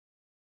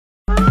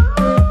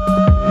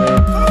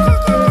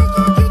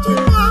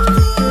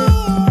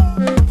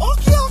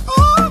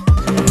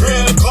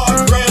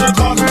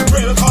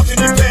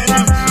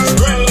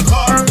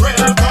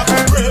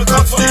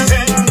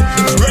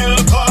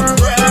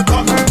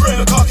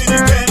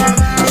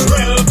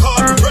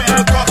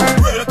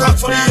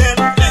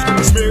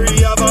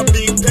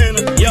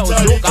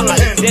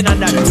then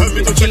under the Tell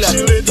me to check she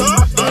later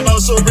and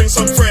also bring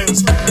some friends.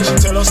 She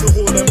tell us to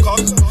hold them cock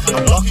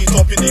and lock it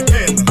up in the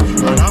pen.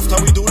 And after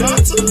we do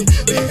that,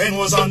 the hen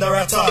was under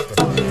attack.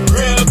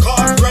 Real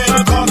cock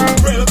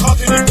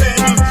in the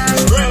pen.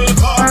 Real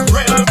cock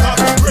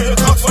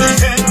for the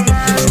hen.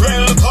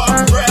 Real cock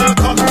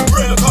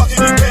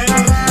in the pen.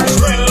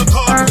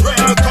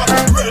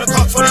 Real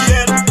cock for the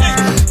hen.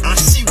 I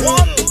see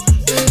one,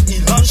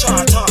 he launch an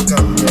attack.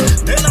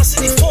 Then I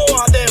see the four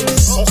of them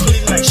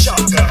suckling like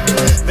shaka.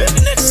 Then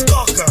the next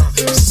cocker,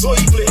 so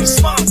he playing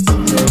smart.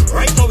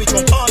 Right now we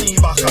jump on him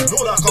back, I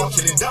know that cock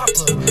killing that.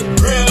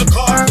 Real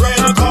cock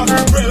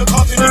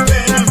in the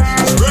pen.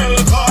 Real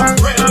cock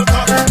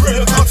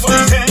for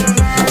the hen.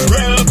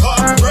 Real cock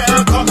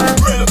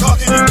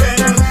in the pen.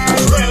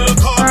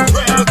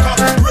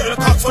 Real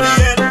cock for the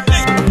hen.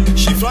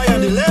 She fly on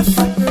the left,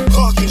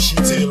 cocking she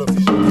tail.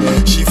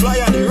 She fly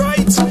on the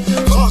right,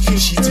 cocking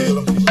she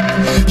tail.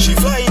 She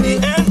fly in the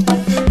end,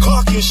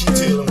 cocking she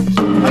tail.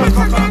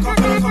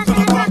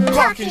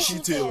 Cocking she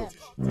tail.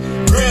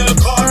 Real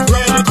cock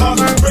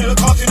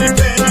in the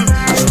pen.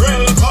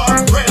 Real cock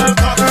for the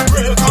hen.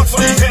 Real cock in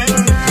the pen.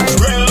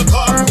 Real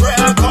cock for the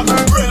hen.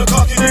 Real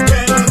cock in the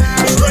pen.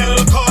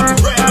 Real cock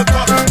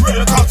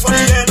for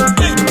the hen.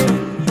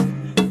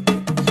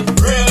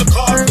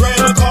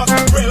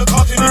 Real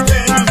cock in the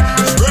pen.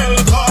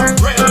 Real cock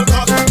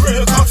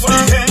for the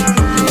hen.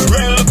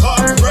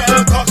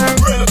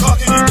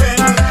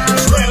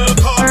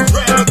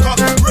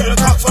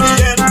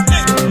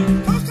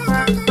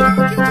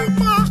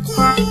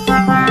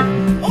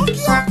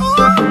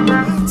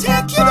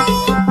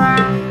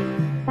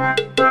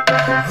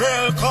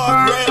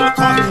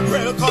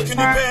 Real cock in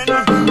the pen.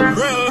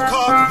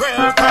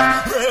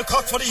 Real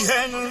cock for the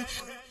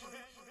hen.